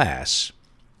middle class?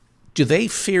 Do they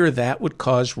fear that would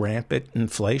cause rampant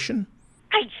inflation?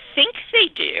 I think they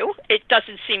do. It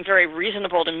doesn't seem very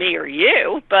reasonable to me or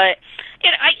you, but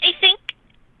I think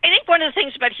one of the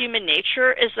things about human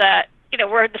nature is that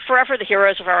we're forever the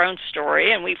heroes of our own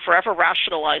story, and we forever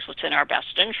rationalize what's in our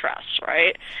best interests,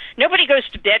 right? Nobody goes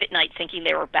to bed at night thinking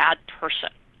they were a bad person,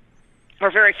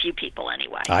 or very few people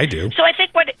anyway. I do. So I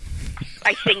think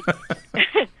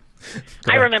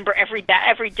I remember every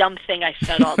dumb thing I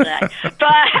said all day,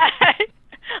 but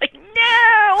like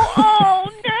no,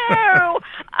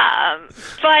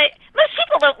 but most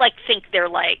people don't think they're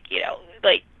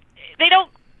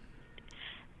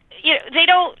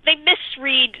they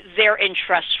misread their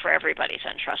interests for everybody's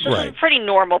interests. This is a pretty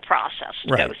normal process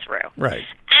to go through. Right.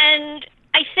 And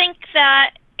I think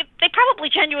that they probably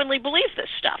genuinely believe this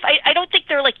stuff. I don't think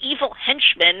they're like evil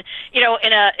henchmen,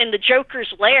 in the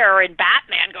Joker's lair in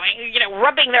Batman going,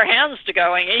 rubbing their hands to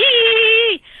going,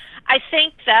 hee. I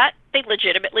think that they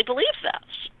legitimately believe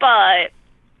this. But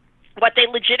what they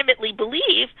legitimately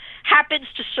believe happens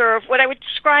to serve what I would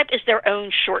describe as their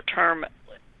own short-term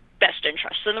best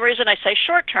interests. And the reason I say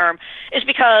short-term is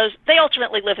because they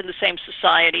ultimately live in the same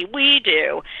society we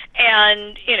do.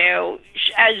 And,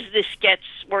 as this gets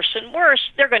worse and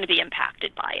worse, they're going to be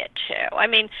impacted by it too. I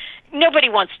mean, nobody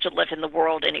wants to live in the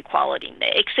world inequality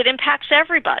makes. It impacts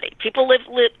everybody. People live,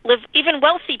 even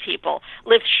wealthy people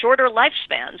live shorter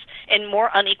lifespans in more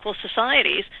unequal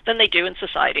societies than they do in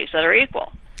societies that are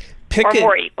equal. Or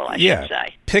more equal, I should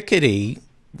say. Piketty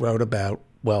wrote about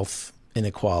wealth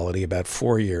inequality about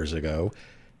 4 years ago,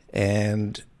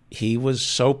 and he was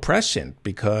so prescient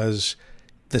because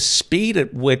the speed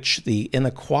at which the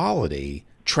inequality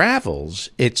travels,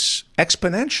 it's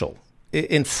exponential.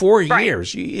 In 4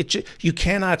 years, you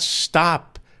cannot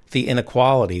stop the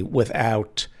inequality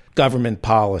without government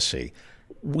policy.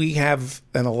 We have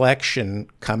an election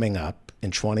coming up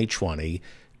in 2020.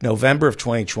 November of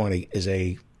 2020 is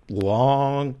a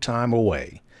long time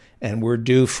away, and we're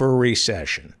due for a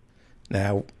recession.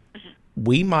 Now,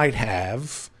 we might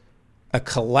have a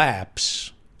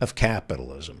collapse of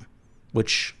capitalism,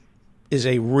 which is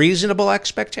a reasonable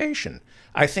expectation.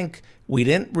 I think we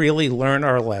didn't really learn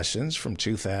our lessons from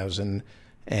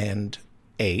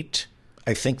 2008.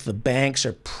 I think the banks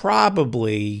are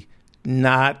probably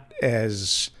not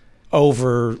as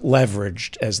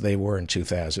over-leveraged as they were in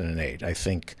 2008. I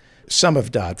think some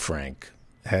of Dodd-Frank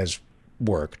has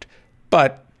worked,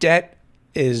 but debt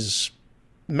is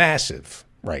massive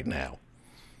right now.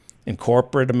 In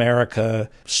corporate America,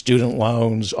 student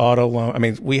loans, auto loans, I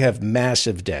mean, we have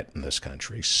massive debt in this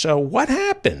country. So what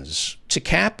happens to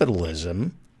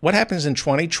capitalism? What happens in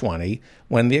 2020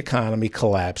 when the economy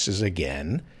collapses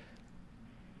again?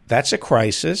 That's a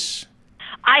crisis.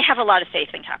 I have a lot of faith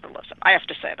in capitalism. I have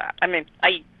to say that. I mean,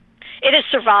 it has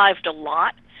survived a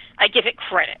lot. I give it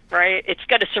credit, right? It's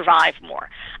going to survive more.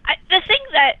 The thing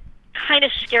that kind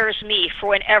of scares me for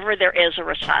whenever there is a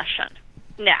recession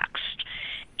next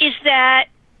is that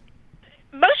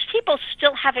most people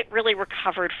still haven't really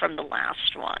recovered from the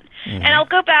last one. Mm-hmm. And I'll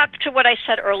go back to what I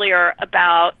said earlier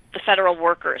about the federal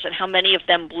workers and how many of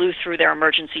them blew through their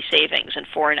emergency savings in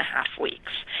 4.5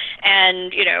 weeks.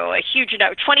 And, a huge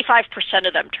 25%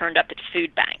 of them turned up at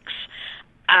food banks.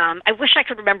 I wish I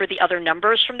could remember the other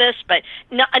numbers from this, but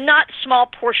a not small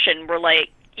portion were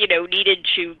needed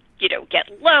to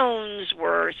get loans,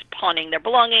 were pawning their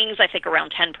belongings, I think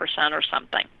around 10% or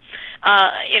something.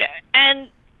 And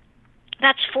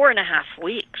that's 4.5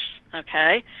 weeks,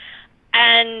 okay?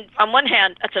 And on one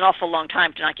hand, that's an awful long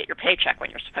time to not get your paycheck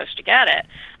when you're supposed to get it.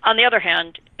 On the other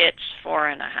hand, it's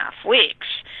 4.5 weeks.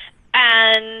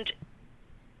 And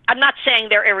I'm not saying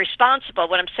they're irresponsible.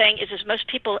 What I'm saying is most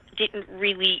people didn't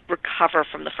really recover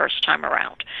from the first time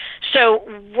around. So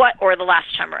or the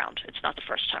last time around. It's not the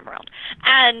first time around.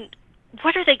 And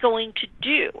what are they going to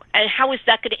do? And how is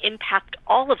that going to impact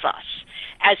all of us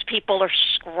as people are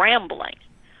scrambling?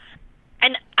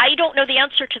 And I don't know the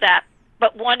answer to that,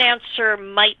 but one answer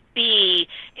might be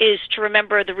is to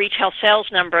remember the retail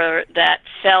sales number that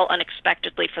fell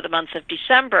unexpectedly for the month of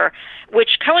December,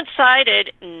 which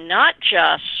coincided not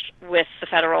just with the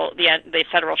federal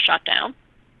shutdown,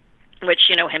 which,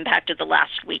 impacted the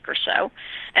last week or so,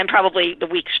 and probably the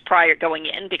weeks prior going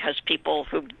in, because people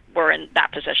who were in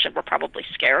that position were probably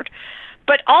scared,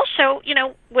 but also,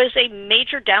 was a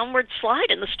major downward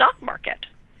slide in the stock market.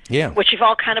 Yeah. Which you've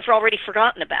all kind of already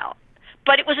forgotten about.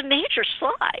 But it was a major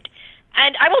slide.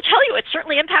 And I will tell you, it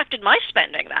certainly impacted my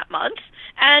spending that month.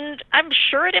 And I'm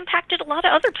sure it impacted a lot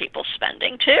of other people's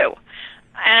spending, too.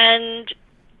 And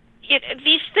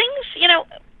these things,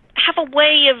 have a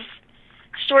way of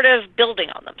sort of building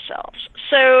on themselves.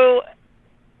 So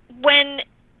when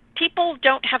people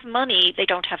don't have money, they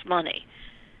don't have money.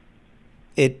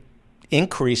 It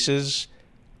increases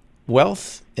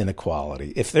wealth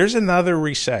inequality. If there's another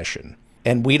recession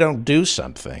and we don't do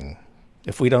something,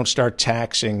 if we don't start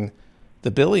taxing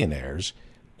the billionaires,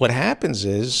 what happens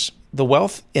is the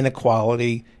wealth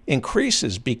inequality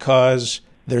increases because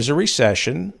there's a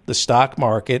recession, the stock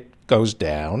market goes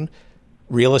down,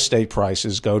 real estate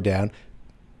prices go down,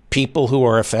 people who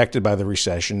are affected by the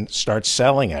recession start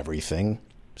selling everything,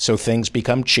 so things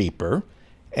become cheaper,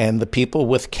 and the people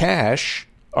with cash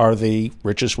are the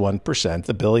richest 1%,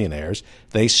 the billionaires.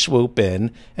 They swoop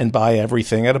in and buy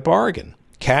everything at a bargain.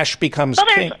 Cash becomes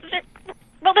king.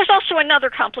 There's also another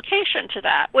complication to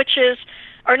that, which is,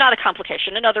 or not a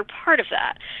complication, another part of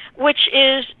that, which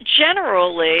is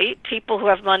generally people who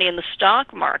have money in the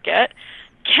stock market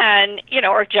can,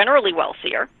 are generally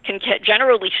wealthier, can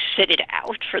generally sit it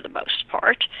out for the most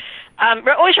part.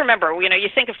 But always remember, you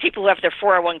think of people who have their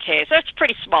 401ks, that's a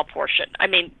pretty small portion,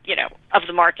 of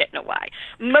the market in a way.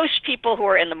 Most people who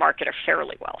are in the market are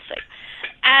fairly wealthy.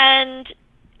 And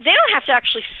they don't have to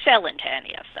actually sell into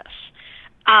any of this.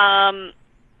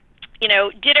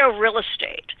 Ditto real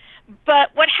estate.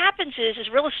 But what happens is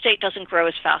real estate doesn't grow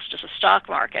as fast as the stock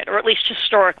market, or at least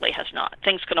historically has not.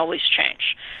 Things can always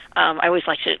change. I always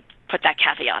like to put that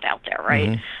caveat out there,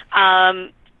 right?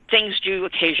 Mm-hmm. Things do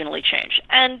occasionally change.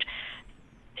 And,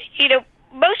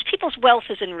 most people's wealth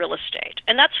is in real estate.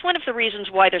 And that's one of the reasons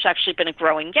why there's actually been a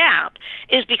growing gap,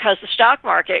 is because the stock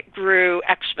market grew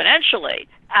exponentially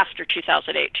after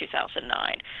 2008,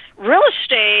 2009. Real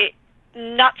estate,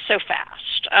 not so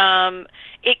fast.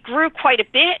 It grew quite a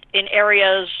bit in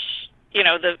areas,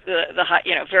 the high,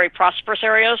 very prosperous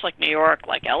areas like New York,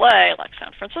 like LA, like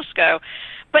San Francisco,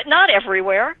 but not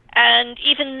everywhere. And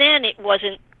even then, it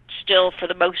wasn't still for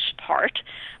the most part.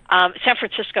 San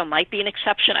Francisco might be an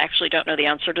exception. I actually don't know the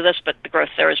answer to this, but the growth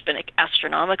there has been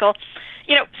astronomical.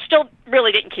 Still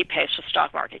really didn't keep pace with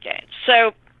stock market gains.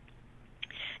 So,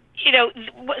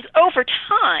 over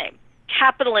time,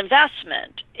 capital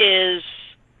investment is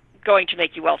going to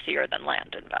make you wealthier than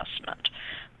land investment,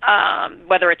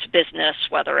 whether it's business,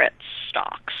 whether it's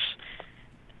stocks.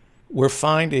 We're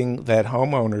finding that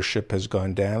home ownership has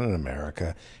gone down in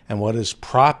America, and what is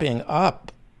propping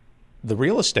up the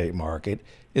real estate market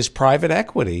is private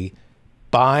equity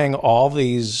buying all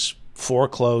these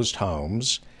foreclosed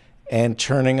homes and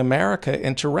turning America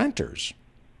into renters.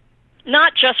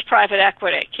 Not just private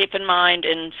equity. Keep in mind,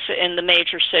 in the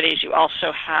major cities, you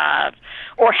also have,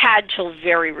 or had till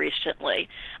very recently,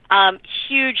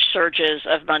 huge surges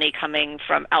of money coming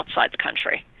from outside the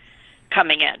country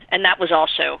coming in. And that was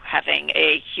also having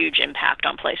a huge impact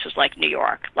on places like New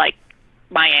York, like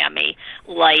Miami,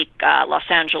 like Los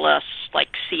Angeles, like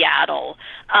Seattle,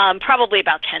 probably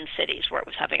about 10 cities where it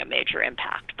was having a major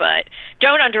impact. But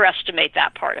don't underestimate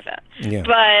that part of it. Yeah.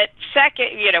 But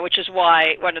second, which is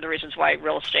why one of the reasons why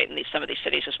real estate in some of these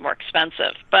cities is more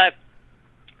expensive. But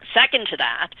second to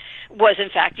that was, in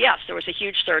fact, yes, there was a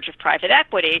huge surge of private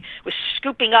equity, was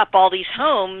scooping up all these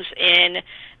homes in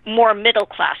more middle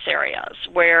class areas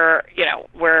where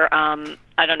where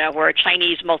a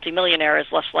Chinese multimillionaire is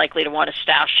less likely to want to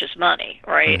stash his money,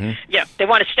 right? Mm-hmm. They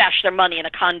want to stash their money in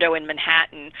a condo in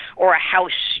Manhattan or a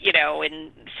house,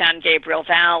 in San Gabriel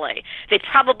Valley. They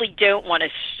probably don't want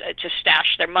to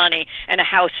stash their money in a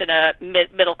house in a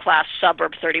middle class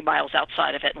suburb 30 miles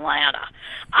outside of Atlanta.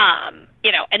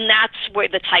 And that's where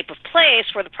the type of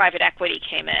place where the private equity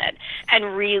came in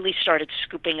and really started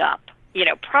scooping up,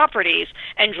 properties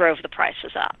and drove the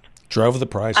prices up. Drove the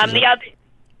prices up.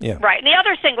 Yeah. Right. And the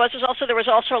other thing was there was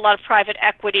also a lot of private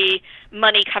equity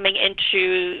money coming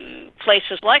into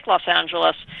places like Los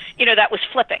Angeles, that was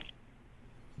flipping.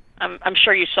 I'm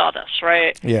sure you saw this,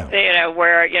 right? Yeah.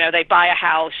 Where, they buy a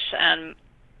house and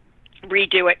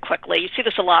redo it quickly. You see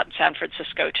this a lot in San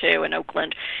Francisco too, in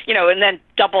Oakland, and then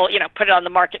double, put it on the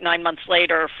market 9 months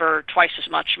later for twice as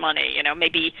much money,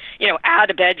 maybe, add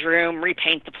a bedroom,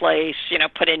 repaint the place,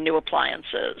 put in new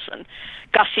appliances and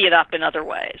gussy it up in other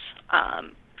ways.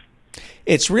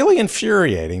 It's really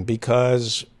infuriating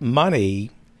because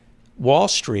Wall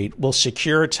Street will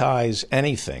securitize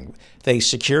anything. They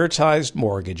securitized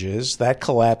mortgages, that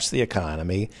collapsed the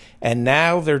economy, and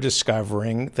now they're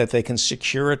discovering that they can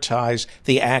securitize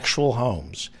the actual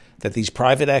homes, that these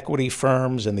private equity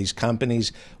firms and these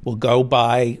companies will go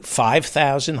buy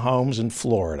 5,000 homes in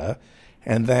Florida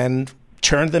and then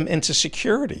turn them into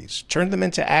securities, turn them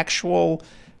into actual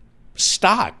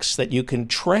stocks that you can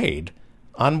trade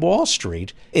on Wall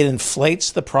Street. It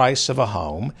inflates the price of a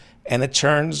home, and it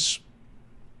turns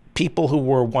people who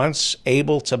were once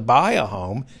able to buy a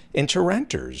home into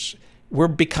renters. We're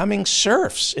becoming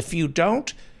serfs. If you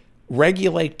don't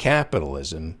regulate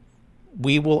capitalism,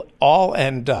 we will all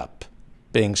end up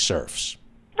being serfs.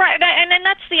 Right, and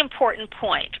that's the important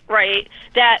point, right?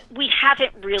 That we've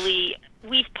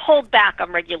pulled back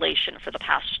on regulation for the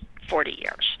past 40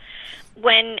 years.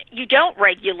 When you don't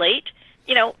regulate,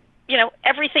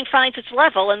 everything finds its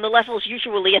level, and the level is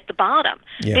usually at the bottom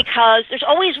because there's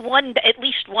always at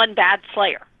least one bad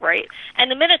player, right? And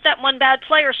the minute that one bad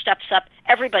player steps up,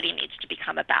 everybody needs to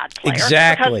become a bad player.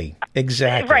 Exactly.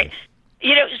 Right.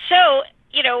 So,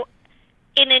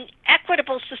 in an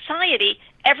equitable society,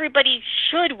 everybody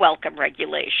should welcome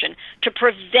regulation to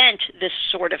prevent this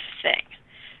sort of thing.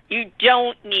 You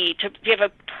don't need to give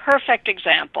a perfect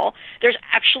example. There's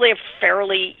actually a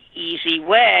fairly easy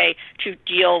way to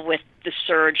deal with the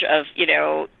surge of,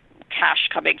 cash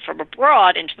coming from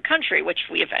abroad into the country, which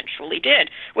we eventually did,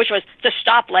 which was to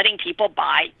stop letting people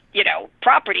buy,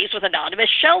 properties with anonymous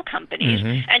shell companies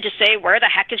and to say, where the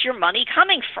heck is your money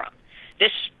coming from?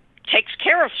 This takes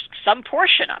care of some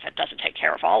portion of it. Doesn't take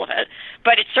care of all of it,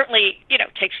 but it certainly,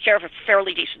 takes care of a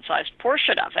fairly decent-sized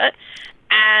portion of it.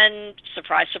 And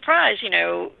surprise, surprise,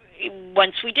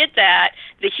 once we did that,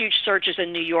 the huge surges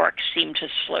in New York seemed to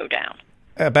slow down.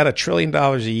 About $1 trillion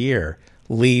a year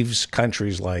leaves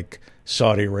countries like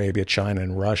Saudi Arabia, China,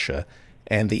 and Russia,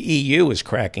 and the EU is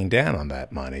cracking down on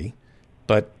that money.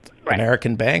 But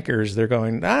American bankers, they're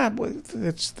going,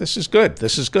 this is good.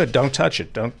 This is good. Don't touch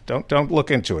it. Don't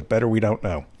look into it. Better we don't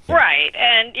know. Right.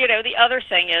 And, the other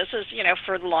thing is,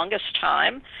 for the longest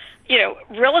time,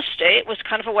 real estate was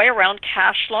kind of a way around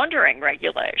cash laundering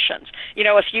regulations.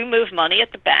 If you move money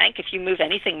at the bank, if you move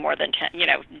anything more than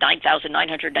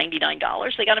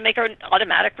 $9,999, they got to make an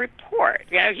automatic report.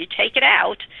 You take it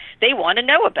out, they want to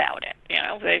know about it.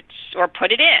 Or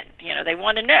put it in. They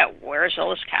want to know, where is all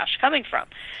this cash coming from?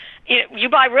 You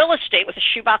buy real estate with a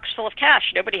shoebox full of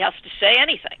cash. Nobody has to say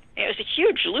anything. It was a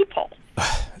huge loophole.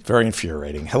 Very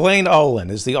infuriating. Helaine Olen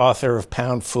is the author of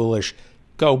Pound Foolish.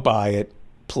 Go buy it.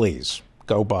 Please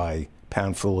go buy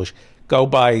Pound Foolish. Go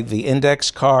buy the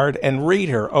index card and read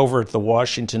her over at the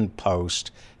Washington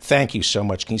Post. Thank you so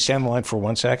much. Can you stay on the line for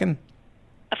 1 second?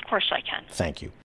 Of course I can. Thank you.